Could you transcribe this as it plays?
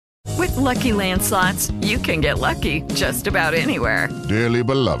With Lucky Land Slots, you can get lucky just about anywhere. Dearly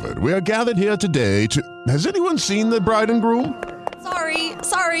beloved, we are gathered here today to... Has anyone seen the bride and groom?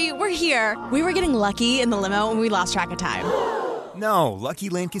 Sorry, we're here. We were getting lucky in the limo and we lost track of time. No, Lucky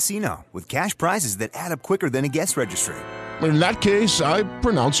Land Casino, with cash prizes that add up quicker than a guest registry. In that case, I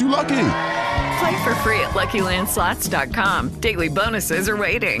pronounce you lucky. Play for free at LuckyLandSlots.com. Daily bonuses are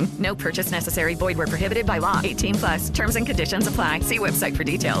waiting. No purchase necessary. Void where prohibited by law. 18+. Terms and conditions apply. See website for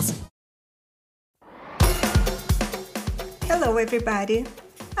details. Hello, everybody.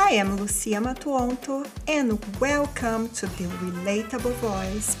 I am Lucia Matuonto, and welcome to the Relatable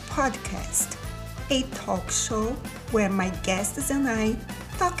Voice podcast, a talk show where my guests and I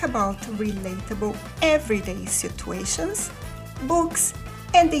talk about relatable everyday situations, books,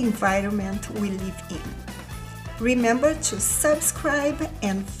 and the environment we live in. Remember to subscribe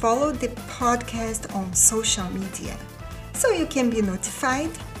and follow the podcast on social media so you can be notified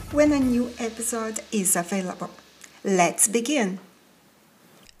when a new episode is available. Let's begin.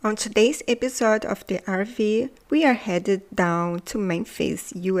 On today's episode of the RV, we are headed down to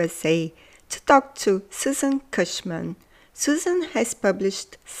Memphis, USA to talk to Susan Cushman. Susan has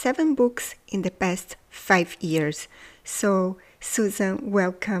published 7 books in the past 5 years. So, Susan,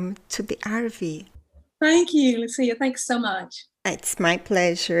 welcome to the RV. Thank you, Lucia. Thanks so much. It's my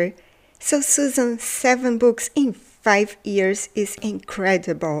pleasure. So, Susan, 7 books in 5 years is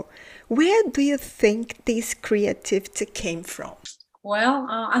incredible. Where do you think this creativity came from? Well,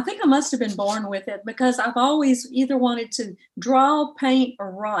 I think I must have been born with it because I've always either wanted to draw, paint,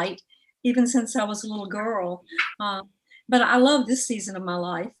 or write, even since I was a little girl. But I love this season of my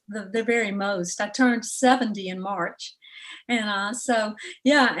life, the very most. I turned 70 in March. And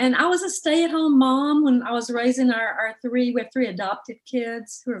and I was a stay-at-home mom when I was raising our we have 3 adopted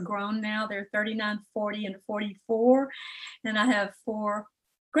kids who are grown now. They're 39, 40, and 44. And I have 4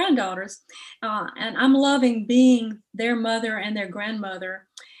 granddaughters, and I'm loving being their mother and their grandmother,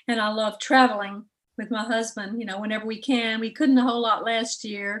 and I love traveling with my husband, whenever we can. We couldn't a whole lot last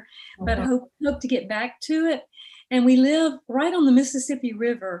year, but I hope to get back to it. And we live right on the Mississippi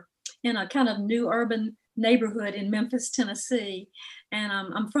River in a kind of new urban neighborhood in Memphis, Tennessee, and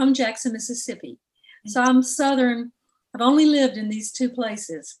I'm from Jackson, Mississippi, so I'm Southern. I've only lived in these 2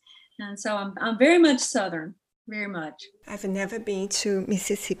 places, and so I'm very much Southern. Very much. I've never been to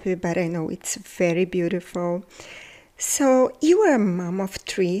Mississippi, but I know it's very beautiful. So you are a mom of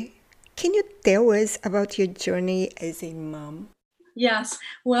 3. Can you tell us about your journey as a mom? Yes.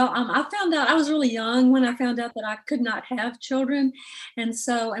 Well, I found out I was really young when I found out that I could not have children. And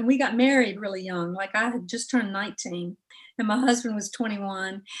we got married really young. Like I had just turned 19 and my husband was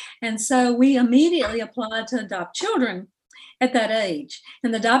 21. And so we immediately applied to adopt children at that age.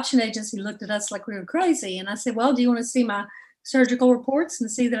 And the adoption agency looked at us like we were crazy. And I said, well, do you want to see my surgical reports and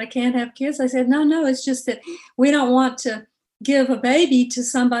see that I can't have kids? I said, no, it's just that we don't want to give a baby to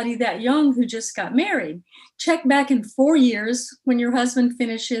somebody that young who just got married. Check back in 4 years when your husband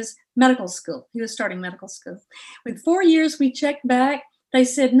finishes medical school. He was starting medical school. With 4 years, we checked back. They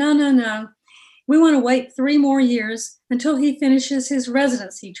said, no. We want to wait 3 more years until he finishes his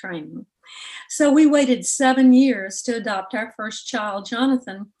residency training. So we waited 7 years to adopt our first child,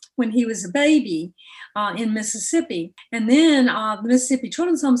 Jonathan, when he was a baby in Mississippi. And then the Mississippi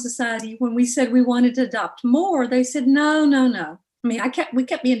Children's Home Society, when we said we wanted to adopt more, they said, no. I mean, we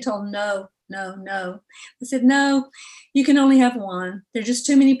kept being told no. They said, no, you can only have 1. There are just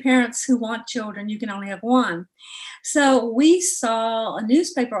too many parents who want children. You can only have 1. So we saw a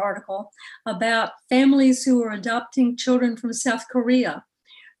newspaper article about families who were adopting children from South Korea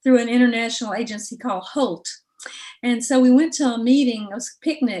through an international agency called HOLT. And so we went to a meeting, a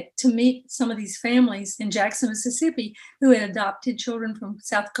picnic, to meet some of these families in Jackson, Mississippi, who had adopted children from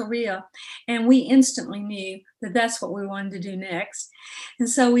South Korea. And we instantly knew that that's what we wanted to do next. And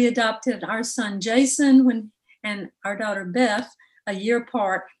so we adopted our son, Jason, and our daughter, Beth, a year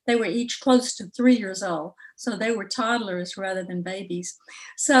apart. They were each close to 3 years old. So they were toddlers rather than babies.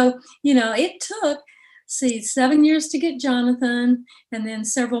 So, it took 7 years to get Jonathan, and then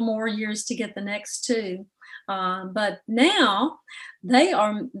several more years to get the next 2. But now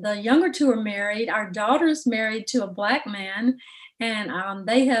the younger 2 are married. Our daughter's married to a Black man, and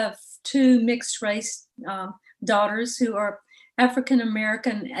they have 2 mixed race daughters who are African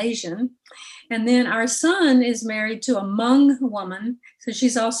American Asian. And then our son is married to a Hmong woman, so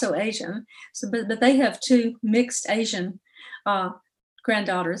she's also Asian. So, but they have 2 mixed Asian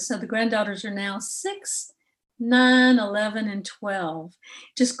granddaughters. So the granddaughters are now 6, 9, 11, and 12.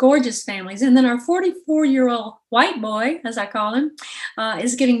 Just gorgeous families. And then our 44-year-old white boy, as I call him,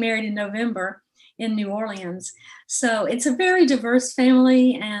 is getting married in November in New Orleans. So it's a very diverse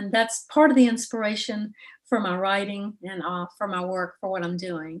family, and that's part of the inspiration for my writing and for my work, for what I'm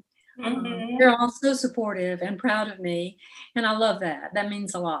doing. Mhm. They're all so supportive and proud of me, and I love that. That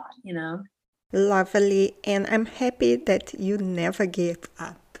means a lot, you know. Lovely, and I'm happy that you never gave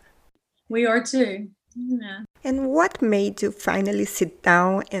up. We are too. Yeah. And what made you finally sit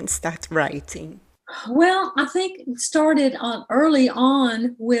down and start writing? Well, I think it started early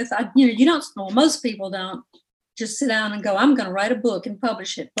on with, you don't, well, most people don't just sit down and go, I'm going to write a book and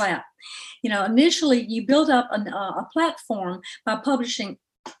publish it flat. Initially you build up a platform by publishing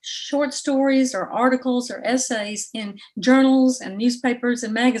short stories or articles or essays in journals and newspapers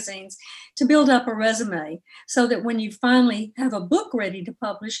and magazines to build up a resume, so that when you finally have a book ready to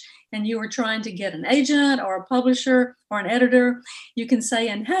publish and you are trying to get an agent or a publisher or an editor, you can say,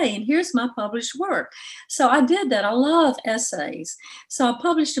 and hey, and here's my published work. So I did that. I love essays. So I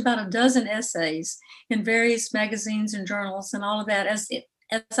published about a dozen essays in various magazines and journals and all of that as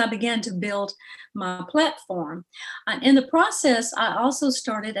I began to build my platform. In the process, I also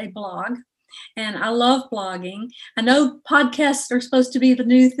started a blog, and I love blogging. I know podcasts are supposed to be the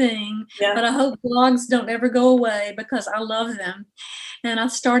new thing, but I hope blogs don't ever go away because I love them. And I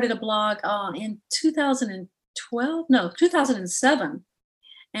started a blog in 2007.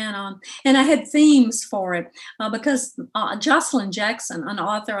 And I had themes for it because Jocelyn Jackson, an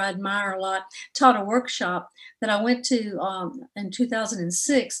author I admire a lot, taught a workshop that I went to in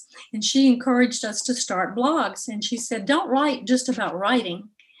 2006, and she encouraged us to start blogs. And she said, don't write just about writing.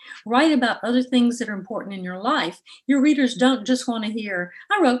 Write about other things that are important in your life. Your readers don't just want to hear,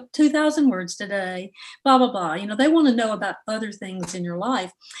 I wrote 2,000 words today, blah, blah, blah. They want to know about other things in your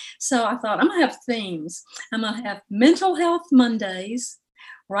life. So I thought, I'm going to have themes. I'm going to have mental health Mondays,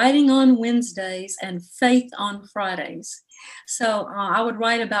 writing on Wednesdays, and faith on Fridays. So I would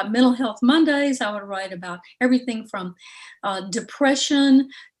write about mental health Mondays. I would write about everything from depression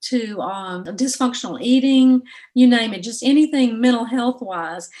to dysfunctional eating, you name it, just anything mental health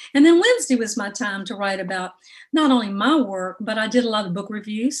wise. And then Wednesday was my time to write about not only my work, but I did a lot of book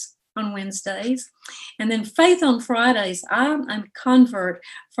reviews on Wednesdays. And then faith on Fridays. I'm a convert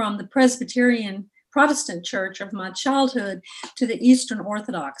from the Presbyterian Protestant church of my childhood to the Eastern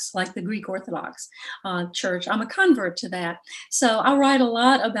Orthodox, like the Greek Orthodox church. I'm a convert to that. So I write a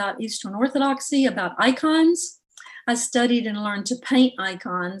lot about Eastern Orthodoxy, about icons. I studied and learned to paint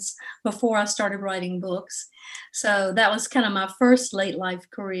icons before I started writing books. So that was kind of my first late life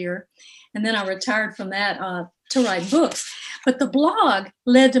career. And then I retired from that to write books. But the blog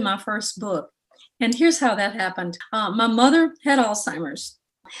led to my first book. And here's how that happened. My mother had Alzheimer's.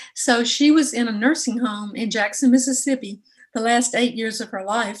 So she was in a nursing home in Jackson, Mississippi, the last 8 years of her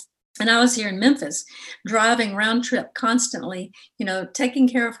life. And I was here in Memphis, driving round trip constantly, taking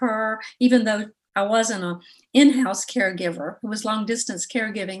care of her, even though I wasn't an in-house caregiver. It was long distance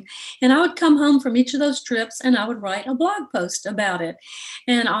caregiving. And I would come home from each of those trips and I would write a blog post about it.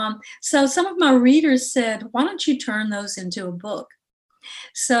 And so some of my readers said, why don't you turn those into a book?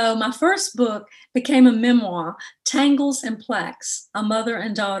 So my first book became a memoir, Tangles and Plaques, A Mother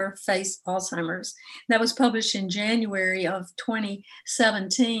and Daughter Face Alzheimer's. That was published in January of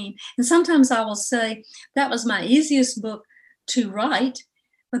 2017. And sometimes I will say that was my easiest book to write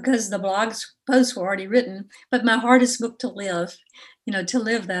because the blog posts were already written, but my hardest book to live, to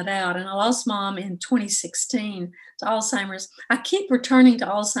live that out. And I lost Mom in 2016 to Alzheimer's. I keep returning to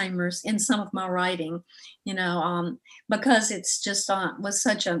Alzheimer's in some of my writing, because it's just was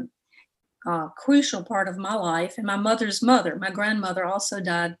such a crucial part of my life. And my mother's mother, my grandmother, also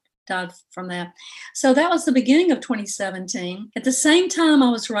died from that. So that was the beginning of 2017. At the same time, I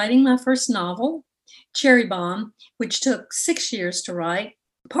was writing my first novel, Cherry Bomb, which took 6 years to write.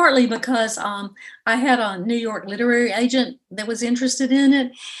 Partly because I had a New York literary agent that was interested in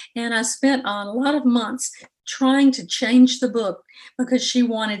it. And I spent a lot of months trying to change the book because she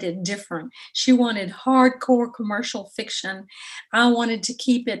wanted it different. She wanted hardcore commercial fiction. I wanted to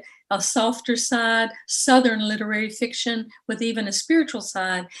keep it a softer side, Southern literary fiction with even a spiritual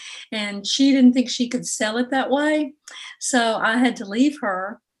side. And she didn't think she could sell it that way. So I had to leave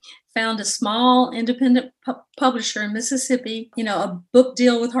her. Found a small independent publisher in Mississippi, a book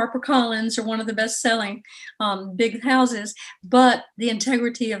deal with HarperCollins or one of the best-selling big houses, but the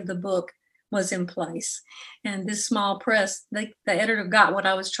integrity of the book was in place. And this small press, the editor got what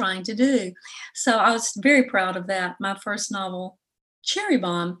I was trying to do. So I was very proud of that, my first novel, Cherry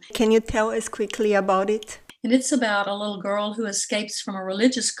Bomb. Can you tell us quickly about it? And it's about a little girl who escapes from a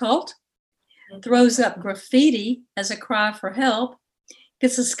religious cult, throws up graffiti as a cry for help,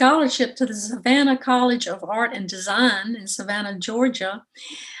 gets a scholarship to the Savannah College of Art and Design in Savannah, Georgia,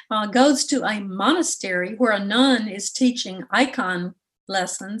 goes to a monastery where a nun is teaching icon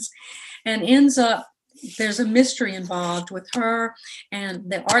lessons, and ends up, there's a mystery involved with her and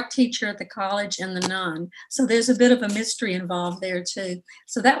the art teacher at the college and the nun. So there's a bit of a mystery involved there too.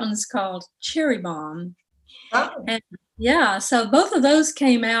 So that one's called Cherry Bomb. Oh. And yeah, so both of those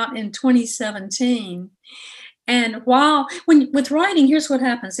came out in 2017. And with writing, here's what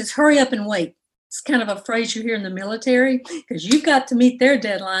happens. It's hurry up and wait. It's kind of a phrase you hear in the military, because you've got to meet their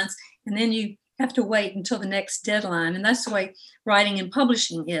deadlines and then you have to wait until the next deadline. And that's the way writing and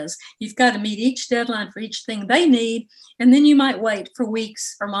publishing is. You've got to meet each deadline for each thing they need, and then you might wait for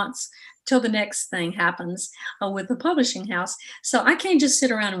weeks or months till the next thing happens with the publishing house. So I can't just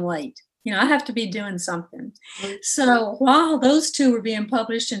sit around and wait. I have to be doing something. So while those two were being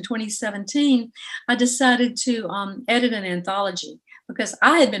published in 2017, I decided to edit an anthology, because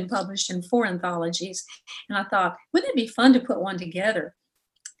I had been published in 4 anthologies, and I thought, wouldn't it be fun to put one together?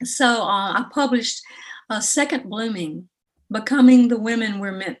 So I published Second Blooming, Becoming the Women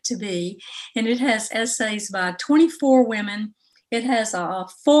We're Meant to Be, and it has essays by 24 women. It has a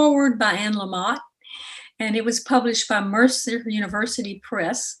foreword by Anne Lamott, and it was published by Mercer University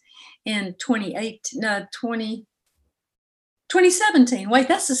Press in 2017. Wait,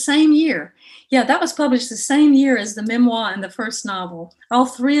 that's the same year. Yeah, that was published the same year as the memoir and the first novel. All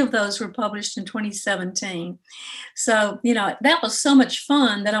 3 of those were published in 2017. So, that was so much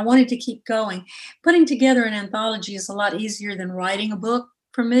fun that I wanted to keep going. Putting together an anthology is a lot easier than writing a book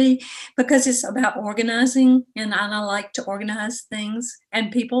for me, because it's about organizing, and I like to organize things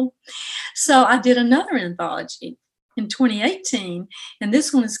and people. So I did another anthology in 2018, and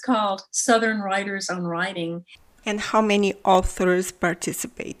this one is called Southern Writers on Writing. And how many authors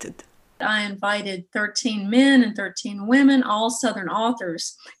participated? I invited 13 men and 13 women, all Southern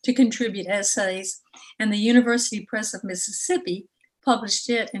authors, to contribute essays, and the University Press of Mississippi published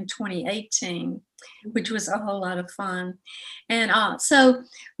it in 2018, which was a whole lot of fun. And so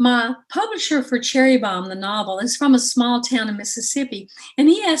my publisher for Cherry Bomb, the novel, is from a small town in Mississippi, and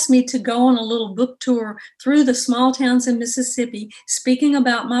he asked me to go on a little book tour through the small towns in Mississippi, speaking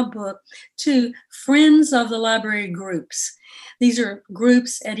about my book to friends of the library groups. These are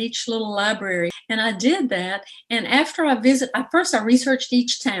groups at each little library, and I did that. And after I researched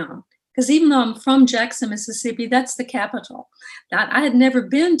each town, because even though I'm from Jackson, Mississippi, that's the capital. I had never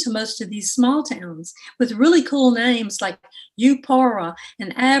been to most of these small towns with really cool names like Eupora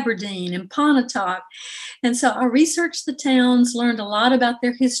and Aberdeen and Pontotoc. And so I researched the towns, learned a lot about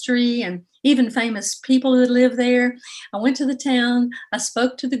their history and even famous people that live there. I went to the town, I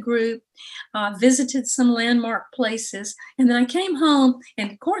spoke to the group, visited some landmark places, and then I came home. And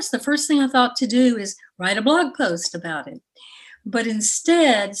of course, the first thing I thought to do is write a blog post about it. But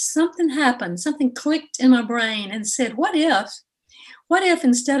instead, something happened, something clicked in my brain and said, what if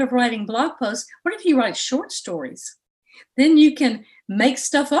instead of writing blog posts, what if you write short stories? Then you can make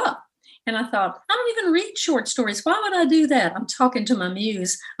stuff up. And I thought, I don't even read short stories. Why would I do that? I'm talking to my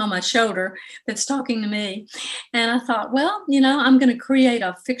muse on my shoulder that's talking to me. And I thought, well, I'm going to create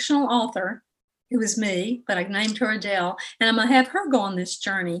a fictional author. It was me, but I named her Adele, and I'm going to have her go on this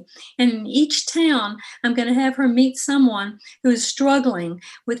journey. And in each town, I'm going to have her meet someone who is struggling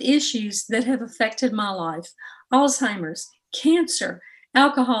with issues that have affected my life: Alzheimer's, cancer,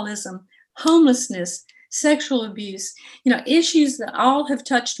 alcoholism, homelessness, sexual abuse, issues that all have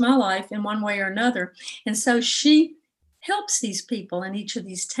touched my life in one way or another. And so she helps these people in each of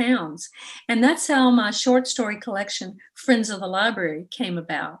these towns. And that's how my short story collection, Friends of the Library, came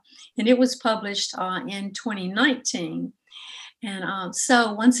about. And it was published in 2019. And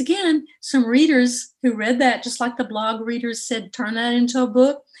so once again, some readers who read that, just like the blog readers said, turn that into a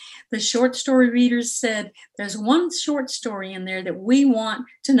book. The short story readers said, there's one short story in there that we want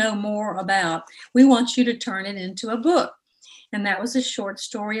to know more about. We want you to turn it into a book. And that was a short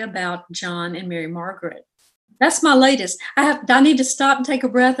story about John and Mary Margaret. That's my latest. I need to stop and take a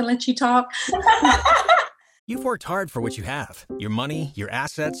breath and let you talk. You've worked hard for what you have: your money, your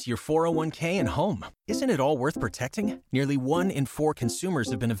assets, your 401k, and home. Isn't it all worth protecting? Nearly 1 in 4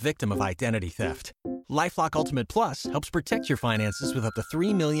 consumers have been a victim of identity theft. LifeLock Ultimate Plus helps protect your finances with up to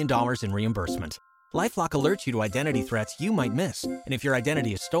 $3 million in reimbursement. LifeLock alerts you to identity threats you might miss. And if your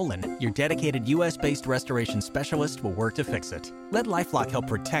identity is stolen, your dedicated U.S.-based restoration specialist will work to fix it. Let LifeLock help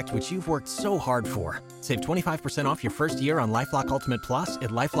protect what you've worked so hard for. Save 25% off your first year on LifeLock Ultimate Plus at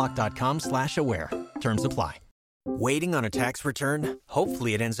LifeLock.com/aware. Terms apply. Waiting on a tax return?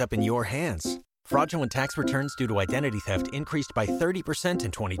 Hopefully it ends up in your hands. Fraudulent tax returns due to identity theft increased by 30%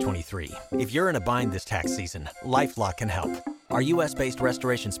 in 2023. If you're in a bind this tax season, LifeLock can help. Our U.S.-based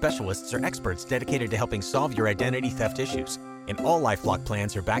restoration specialists are experts dedicated to helping solve your identity theft issues. And all LifeLock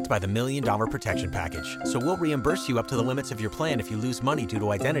plans are backed by the $1 Million Protection Package. So we'll reimburse you up to the limits of your plan if you lose money due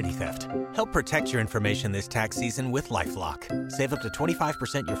to identity theft. Help protect your information this tax season with LifeLock. Save up to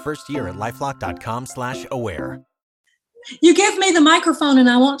 25% your first year at LifeLock.com/aware. You give me the microphone and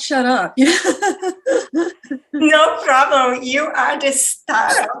I won't shut up. No problem. You are the star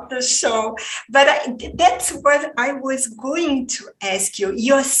of the show. But that's what I was going to ask you.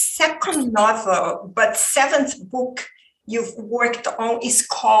 Your second novel, but seventh book you've worked on is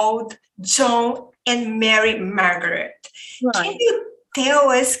called John and Mary Margaret. Right. Can you tell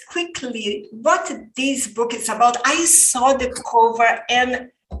us quickly what this book is about? I saw the cover and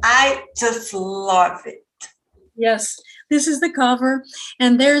I just love it. Yes, this is the cover,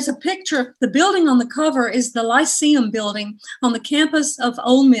 and there's a picture. The building on the cover is the Lyceum building on the campus of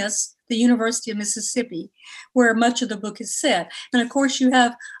Ole Miss, the University of Mississippi, where much of the book is set. And of course, you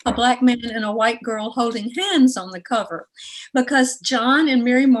have a black man and a white girl holding hands on the cover, because John and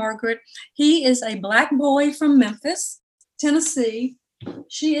Mary Margaret, he is a black boy from Memphis, Tennessee.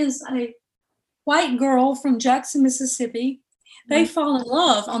 She is a white girl from Jackson, Mississippi. They fall in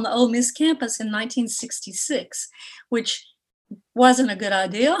love on the Ole Miss campus in 1966, which wasn't a good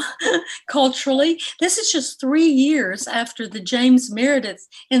idea culturally. This is just 3 years after the James Meredith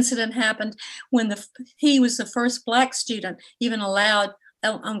incident happened, when he was the first black student even allowed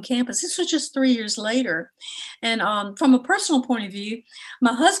on campus. This was just 3 years later. And from a personal point of view,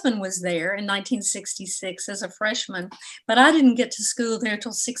 my husband was there in 1966 as a freshman, but I didn't get to school there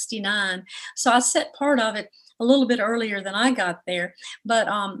till 69. So I set part of it a little bit earlier than I got there. But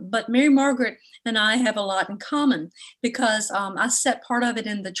Mary Margaret and I have a lot in common, because I set part of it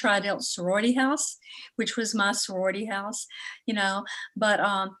in the Tri-Delt sorority house, which was my sorority house, but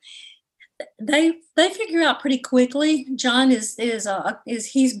they figure out pretty quickly. John is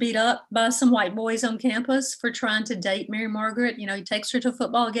he's beat up by some white boys on campus for trying to date Mary Margaret. He takes her to a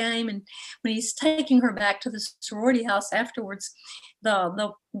football game, and when he's taking her back to the sorority house afterwards,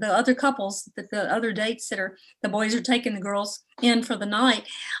 the other couples, the other dates the boys are taking the girls in for the night,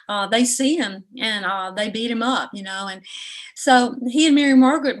 they see him and they beat him up, and so he and Mary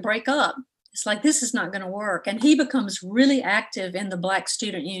Margaret break up. It's like, this is not going to work. And he becomes really active in the Black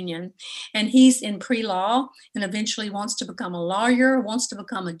Student Union, and he's in pre-law and eventually wants to become a lawyer, wants to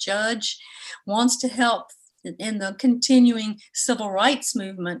become a judge, wants to help in the continuing civil rights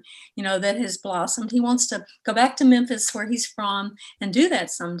movement, that has blossomed. He wants to go back to Memphis, where he's from, and do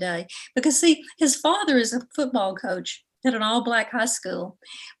that someday. Because see, his father is a football coach at an all-black high school,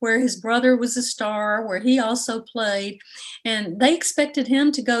 where his brother was a star, where he also played, and they expected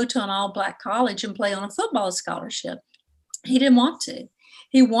him to go to an all-black college and play on a football scholarship. He didn't want to.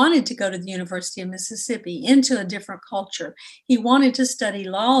 He wanted to go to the University of Mississippi, into a different culture. He wanted to study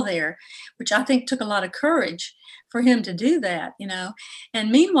law there, which I think took a lot of courage for him to do that,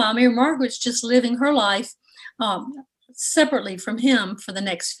 And meanwhile, Mary Margaret's just living her life separately from him for the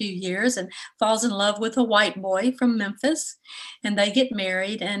next few years, and falls in love with a white boy from Memphis, and they get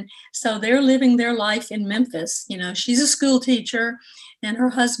married. And so they're living their life in Memphis. She's a school teacher and her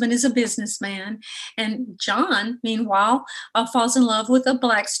husband is a businessman. And John, meanwhile, falls in love with a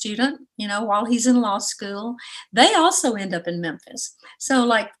black student, while he's in law school. They also end up in Memphis. So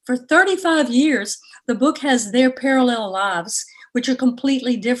for 35 years, the book has their parallel lives, which are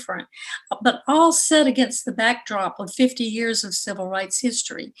completely different, but all set against the backdrop of 50 years of civil rights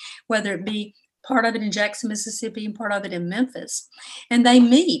history, whether it be part of it in Jackson, Mississippi, and part of it in Memphis. And they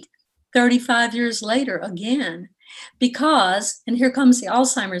meet 35 years later again, because, and here comes the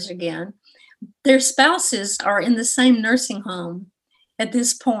Alzheimer's again, their spouses are in the same nursing home at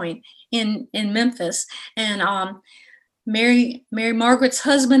this point in Memphis. And Mary Margaret's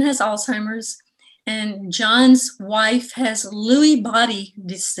husband has Alzheimer's, and John's wife has Lewy body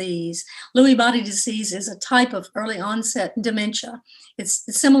disease. Lewy body disease is a type of early onset dementia. It's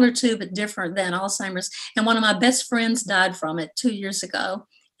similar to, but different than Alzheimer's. And one of my best friends died from it 2 years ago.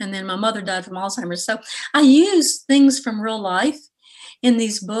 And then my mother died from Alzheimer's. So I use things from real life in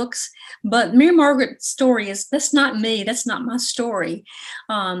these books, but Mary Margaret's story that's not me. That's not my story.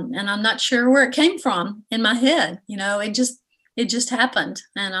 And I'm not sure where it came from in my head. It just happened.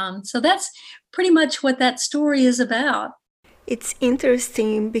 And so that's pretty much what that story is about. It's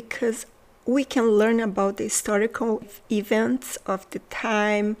interesting because we can learn about the historical events of the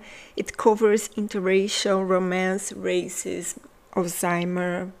time. It covers interracial romance, racism,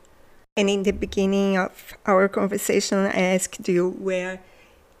 Alzheimer. And in the beginning of our conversation, I asked you where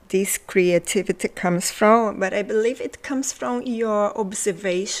this creativity comes from, but I believe it comes from your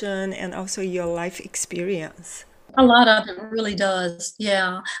observation and also your life experience. A lot of it really does.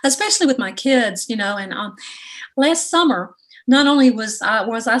 Yeah. Especially with my kids, and last summer, not only was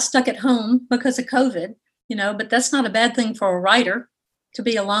I stuck at home because of COVID, but that's not a bad thing for a writer to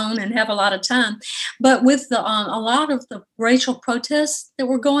be alone and have a lot of time. But with a lot of the racial protests that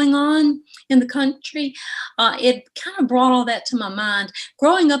were going on in the country, it kind of brought all that to my mind.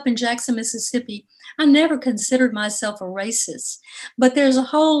 Growing up in Jackson, Mississippi, I never considered myself a racist, but there's a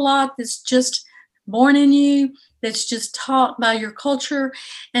whole lot that's just born in you, that's just taught by your culture,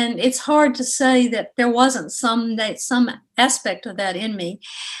 and it's hard to say that there wasn't some aspect of that in me.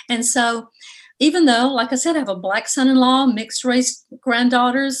 And so, even though, like I said, I have a Black son-in-law, mixed race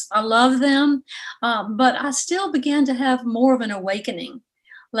granddaughters, I love them, but I still began to have more of an awakening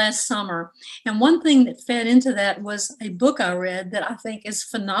last summer. And one thing that fed into that was a book I read that I think is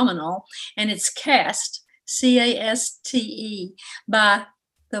phenomenal, and it's Caste, Caste, by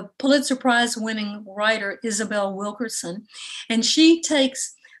the Pulitzer Prize winning writer Isabel Wilkerson. And she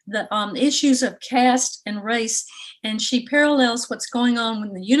takes the issues of caste and race, and she parallels what's going on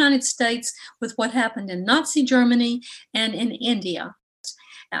in the United States with what happened in Nazi Germany and in India.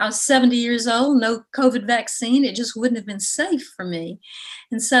 I was 70 years old, no COVID vaccine. It just wouldn't have been safe for me.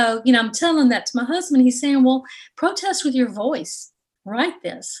 And so, I'm telling that to my husband. He's saying, well, protest with your voice, write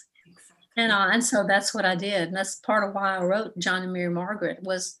this. And so that's what I did. And that's part of why I wrote John and Mary Margaret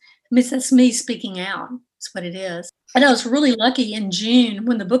that's me speaking out. That's what it is. And I was really lucky in June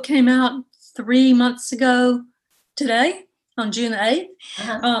when the book came out 3 months ago today, on June the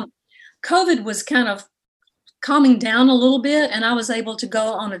 8th. COVID was kind of calming down a little bit, and I was able to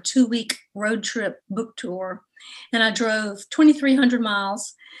go on a 2-week road trip book tour. And I drove 2,300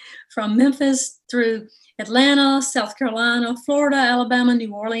 miles from Memphis through Atlanta, South Carolina, Florida, Alabama,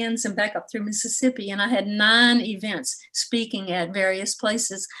 New Orleans, and back up through Mississippi. And I had 9 events speaking at various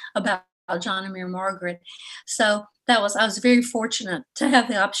places about John and Mary Margaret. So I was very fortunate to have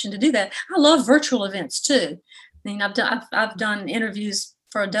the option to do that. I love virtual events too. I mean, I've done interviews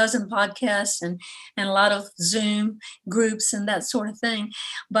for a dozen podcasts and a lot of Zoom groups and that sort of thing.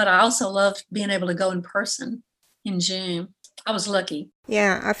 But I also loved being able to go in person in June. I was lucky.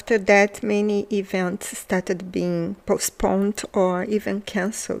 Yeah, after that, many events started being postponed or even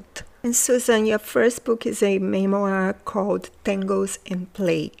canceled. And Susan, your first book is a memoir called Tangles and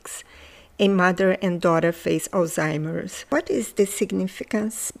Plagues. A mother and daughter face Alzheimer's. What is the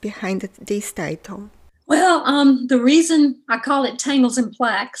significance behind this title? Well, the reason I call it Tangles and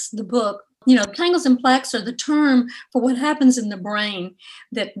Plaques, the book, tangles and plaques are the term for what happens in the brain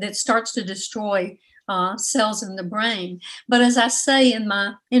that starts to destroy cells in the brain. But as I say in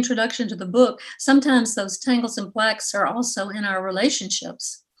my introduction to the book, sometimes those tangles and plaques are also in our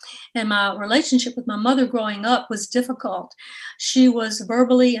relationships. And my relationship with my mother growing up was difficult. She was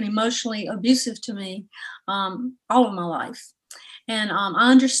verbally and emotionally abusive to me all of my life. And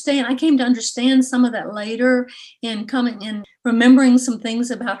I came to understand some of that later in remembering some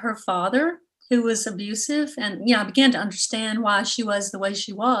things about her father, who was abusive. And, I began to understand why she was the way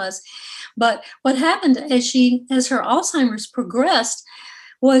she was. But what happened as her Alzheimer's progressed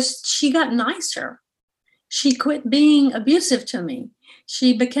was she got nicer. She quit being abusive to me.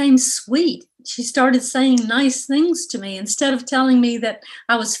 She became sweet. She started saying nice things to me instead of telling me that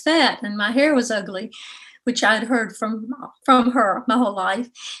I was fat and my hair was ugly, which I'd heard from her my whole life.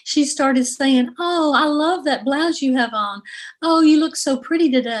 She started saying, "Oh, I love that blouse you have on. Oh, you look so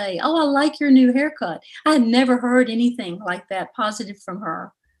pretty today. Oh, I like your new haircut." I had never heard anything like that positive from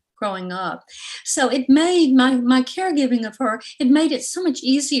her growing up. So it made my caregiving of her, it made it so much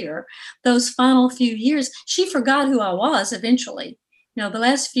easier. Those final few years, she forgot who I was eventually. The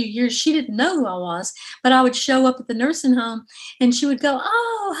last few years, she didn't know who I was, but I would show up at the nursing home and she would go,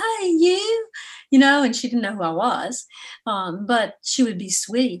 "Oh, hey, you," and she didn't know who I was, but she would be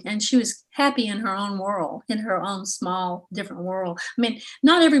sweet and she was happy in her own world, in her own small, different world. I mean,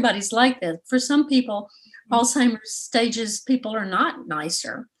 not everybody's like that. For some people, Alzheimer's stages, people are not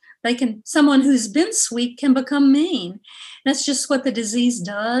nicer. Someone who's been sweet can become mean. That's just what the disease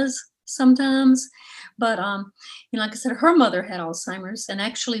does sometimes. But, like I said, her mother had Alzheimer's and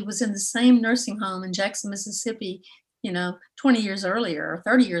actually was in the same nursing home in Jackson, Mississippi, 20 years earlier or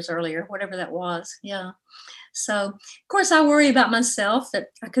 30 years earlier, whatever that was. Yeah. So, of course, I worry about myself that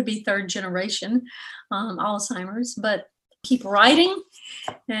I could be 3rd generation Alzheimer's, but keep writing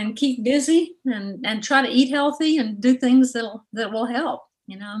and keep busy and try to eat healthy and do things that will help,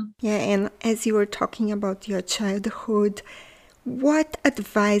 Yeah, and as you were talking about your childhood, what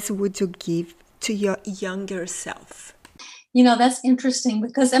advice would you give to your younger self? That's interesting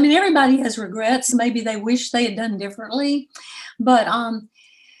because, everybody has regrets. Maybe they wish they had done differently. But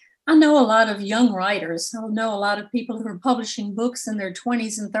I know a lot of young writers. I know a lot of people who are publishing books in their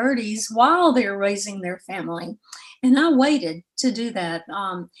 20s and 30s while they're raising their family. And I waited to do that.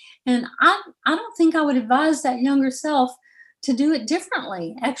 And I don't think I would advise that younger self to do it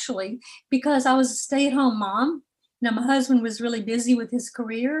differently, actually, because I was a stay-at-home mom. My husband was really busy with his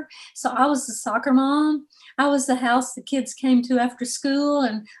career. So I was the soccer mom. I was the house the kids came to after school,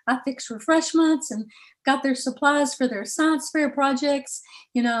 and I fixed refreshments and got their supplies for their science fair projects.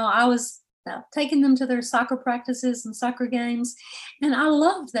 I was taking them to their soccer practices and soccer games. And I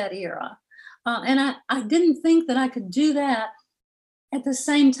loved that era. And I didn't think that I could do that at the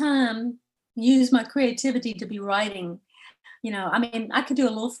same time, use my creativity to be writing. I could do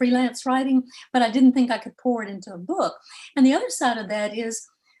a little freelance writing, but I didn't think I could pour it into a book. And the other side of that is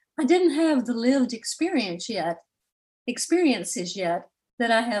I didn't have the lived experiences yet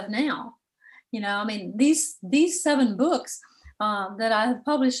that I have now. These 7 books that I have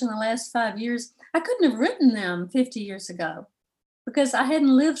published in the last 5 years, I couldn't have written them 50 years ago because I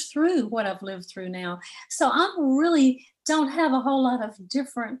hadn't lived through what I've lived through now. So I really don't have a whole lot of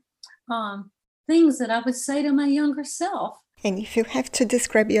different things that I would say to my younger self. And if you have to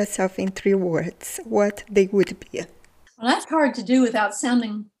describe yourself in 3 words, what they would be? Well, that's hard to do without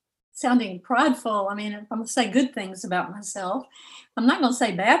sounding prideful. I'm going to say good things about myself. I'm not going to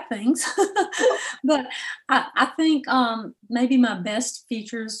say bad things. But I think maybe my best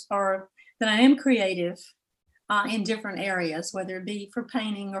features are that I am creative in different areas, whether it be for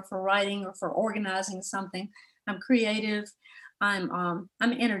painting or for writing or for organizing something. I'm creative. I'm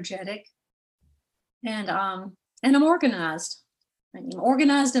energetic, and I'm organized. I'm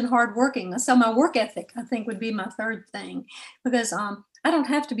organized and hardworking. So my work ethic, I think, would be my third thing, because I don't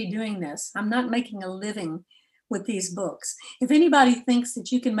have to be doing this. I'm not making a living with these books. If anybody thinks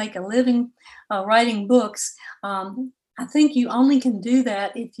that you can make a living writing books, I think you only can do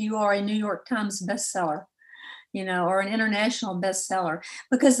that if you are a New York Times bestseller, or an international bestseller,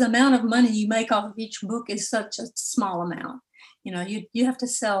 because the amount of money you make off of each book is such a small amount. You have to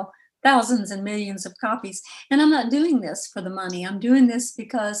sell thousands and millions of copies. And I'm not doing this for the money. I'm doing this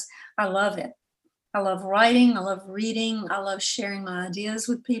because I love it. I love writing. I love reading. I love sharing my ideas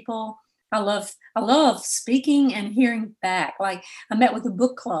with people. I love speaking and hearing back. Like, I met with a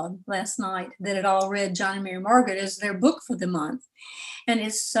book club last night that had all read John and Mary Margaret as their book for the month. And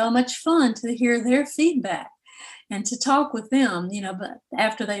it's so much fun to hear their feedback and to talk with them, but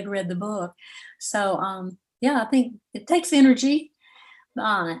after they'd read the book. So, I think it takes energy.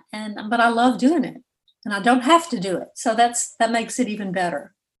 But I love doing it, and I don't have to do it. So that makes it even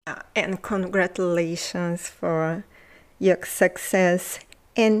better. And congratulations for your success.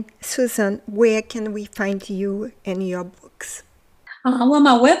 And Susan, where can we find you and your books? Well,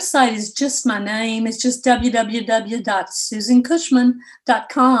 my website is just my name. It's just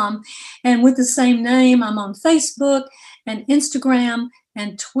www.susancushman.com. And with the same name, I'm on Facebook and Instagram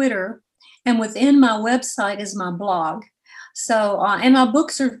and Twitter. And within my website is my blog. So, and my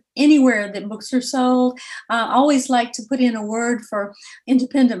books are anywhere that books are sold. I always like to put in a word for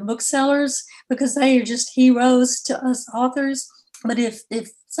independent booksellers, because they are just heroes to us authors. But if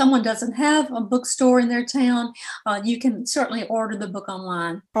someone doesn't have a bookstore in their town, you can certainly order the book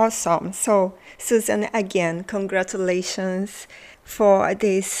online. Awesome. So, Susan, again, congratulations for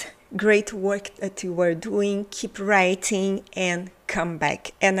this great work that you are doing. Keep writing and come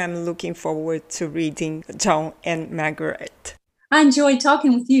back. And I'm looking forward to reading John and Margaret. I enjoyed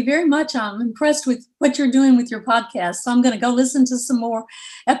talking with you very much. I'm impressed with what you're doing with your podcast. So I'm going to go listen to some more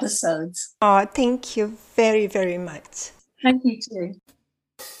episodes. Oh, thank you very, very much. Thank you too.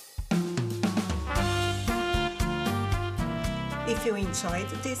 If you enjoyed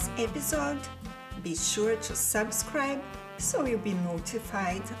this episode, be sure to subscribe so you'll be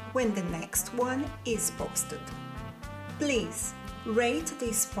notified when the next one is posted. Please rate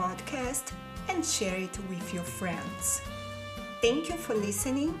this podcast and share it with your friends. Thank you for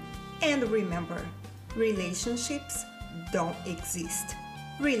listening, and remember, relationships don't exist.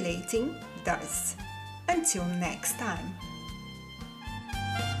 Relating does. Until next time.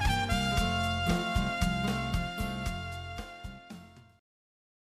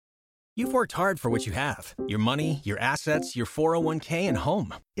 You've worked hard for what you have. Your money, your assets, your 401k, and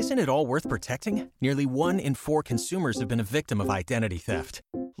home. Isn't it all worth protecting? Nearly 1 in 4 consumers have been a victim of identity theft.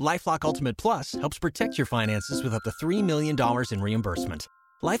 LifeLock Ultimate Plus helps protect your finances with up to $3 million in reimbursement.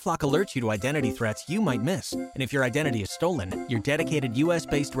 LifeLock alerts you to identity threats you might miss. And if your identity is stolen, your dedicated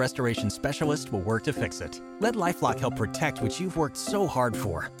U.S.-based restoration specialist will work to fix it. Let LifeLock help protect what you've worked so hard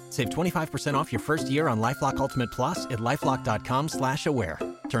for. Save 25% off your first year on LifeLock Ultimate Plus at LifeLock.com/aware.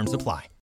 Terms apply.